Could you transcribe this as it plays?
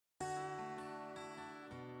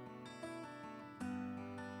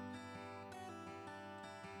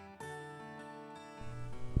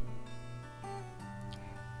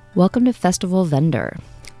Welcome to Festival Vendor,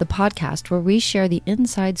 the podcast where we share the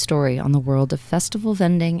inside story on the world of festival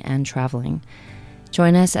vending and traveling.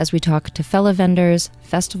 Join us as we talk to fellow vendors,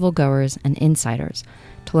 festival goers, and insiders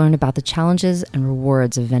to learn about the challenges and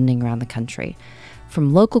rewards of vending around the country.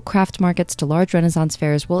 From local craft markets to large Renaissance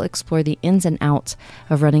fairs, we'll explore the ins and outs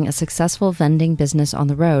of running a successful vending business on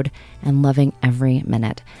the road and loving every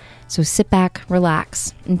minute. So sit back,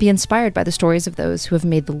 relax, and be inspired by the stories of those who have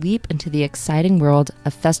made the leap into the exciting world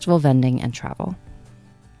of festival vending and travel.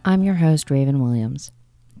 I'm your host, Raven Williams.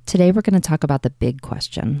 Today we're going to talk about the big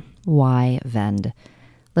question, why vend?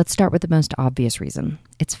 Let's start with the most obvious reason.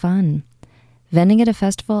 It's fun. Vending at a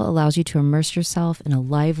festival allows you to immerse yourself in a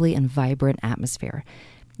lively and vibrant atmosphere.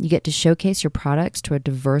 You get to showcase your products to a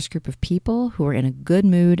diverse group of people who are in a good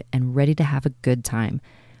mood and ready to have a good time.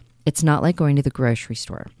 It's not like going to the grocery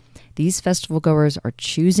store. These festival goers are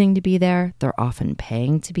choosing to be there. They're often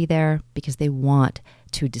paying to be there because they want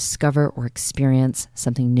to discover or experience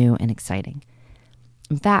something new and exciting.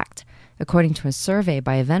 In fact, according to a survey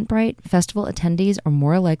by Eventbrite, festival attendees are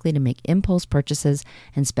more likely to make impulse purchases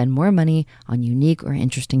and spend more money on unique or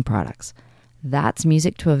interesting products. That's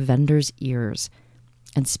music to a vendor's ears.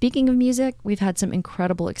 And speaking of music, we've had some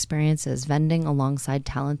incredible experiences vending alongside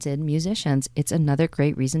talented musicians. It's another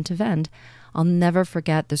great reason to vend. I'll never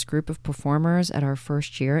forget this group of performers at our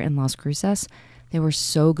first year in Las Cruces. They were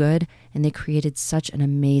so good, and they created such an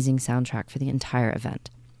amazing soundtrack for the entire event.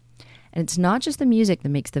 And it's not just the music that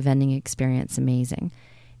makes the vending experience amazing.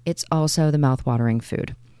 It's also the mouth-watering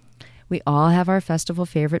food. We all have our festival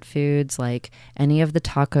favorite foods like any of the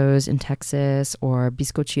tacos in Texas or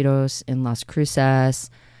bizcochitos in Las Cruces.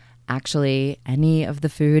 Actually, any of the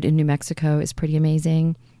food in New Mexico is pretty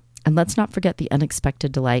amazing. And let's not forget the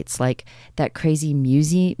unexpected delights like that crazy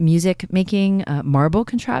music-making marble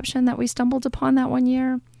contraption that we stumbled upon that one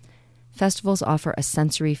year. Festivals offer a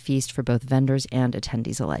sensory feast for both vendors and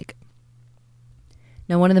attendees alike.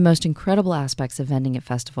 Now, one of the most incredible aspects of vending at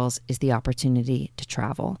festivals is the opportunity to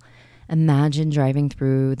travel. Imagine driving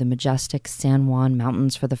through the majestic San Juan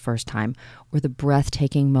Mountains for the first time or the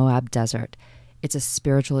breathtaking Moab Desert. It's a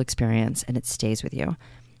spiritual experience and it stays with you.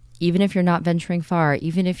 Even if you're not venturing far,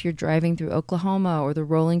 even if you're driving through Oklahoma or the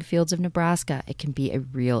rolling fields of Nebraska, it can be a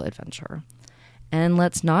real adventure. And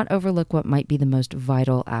let's not overlook what might be the most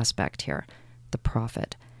vital aspect here, the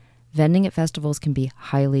profit. Vending at festivals can be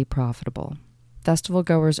highly profitable. Festival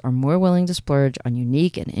goers are more willing to splurge on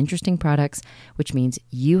unique and interesting products, which means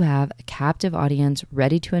you have a captive audience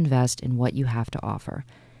ready to invest in what you have to offer.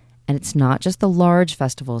 And it's not just the large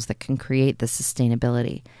festivals that can create this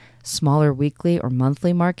sustainability. Smaller weekly or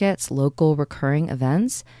monthly markets, local recurring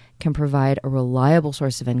events can provide a reliable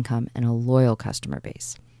source of income and a loyal customer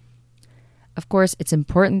base. Of course, it's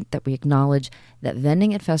important that we acknowledge that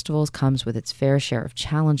vending at festivals comes with its fair share of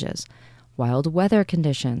challenges. Wild weather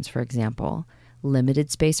conditions, for example, limited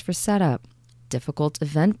space for setup, difficult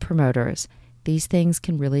event promoters. These things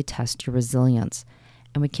can really test your resilience.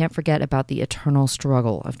 And we can't forget about the eternal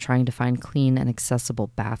struggle of trying to find clean and accessible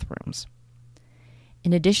bathrooms.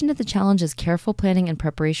 In addition to the challenges, careful planning and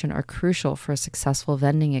preparation are crucial for a successful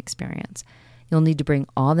vending experience. You'll need to bring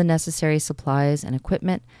all the necessary supplies and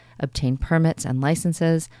equipment, obtain permits and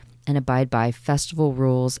licenses, and abide by festival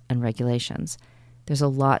rules and regulations. There's a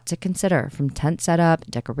lot to consider, from tent setup,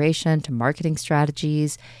 decoration, to marketing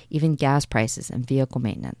strategies, even gas prices and vehicle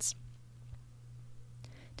maintenance.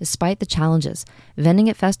 Despite the challenges, vending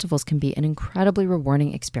at festivals can be an incredibly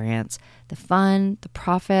rewarding experience. The fun, the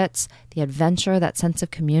profits, the adventure, that sense of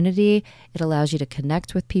community, it allows you to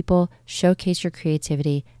connect with people, showcase your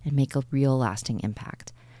creativity, and make a real lasting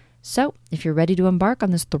impact. So, if you're ready to embark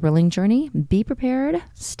on this thrilling journey, be prepared,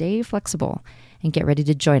 stay flexible, and get ready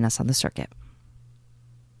to join us on the circuit.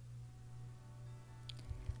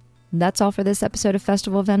 That's all for this episode of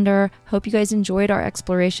Festival Vendor. Hope you guys enjoyed our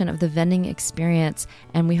exploration of the vending experience,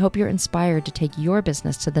 and we hope you're inspired to take your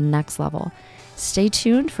business to the next level. Stay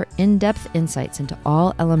tuned for in-depth insights into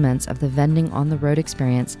all elements of the vending on the road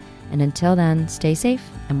experience, and until then, stay safe,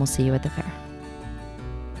 and we'll see you at the fair.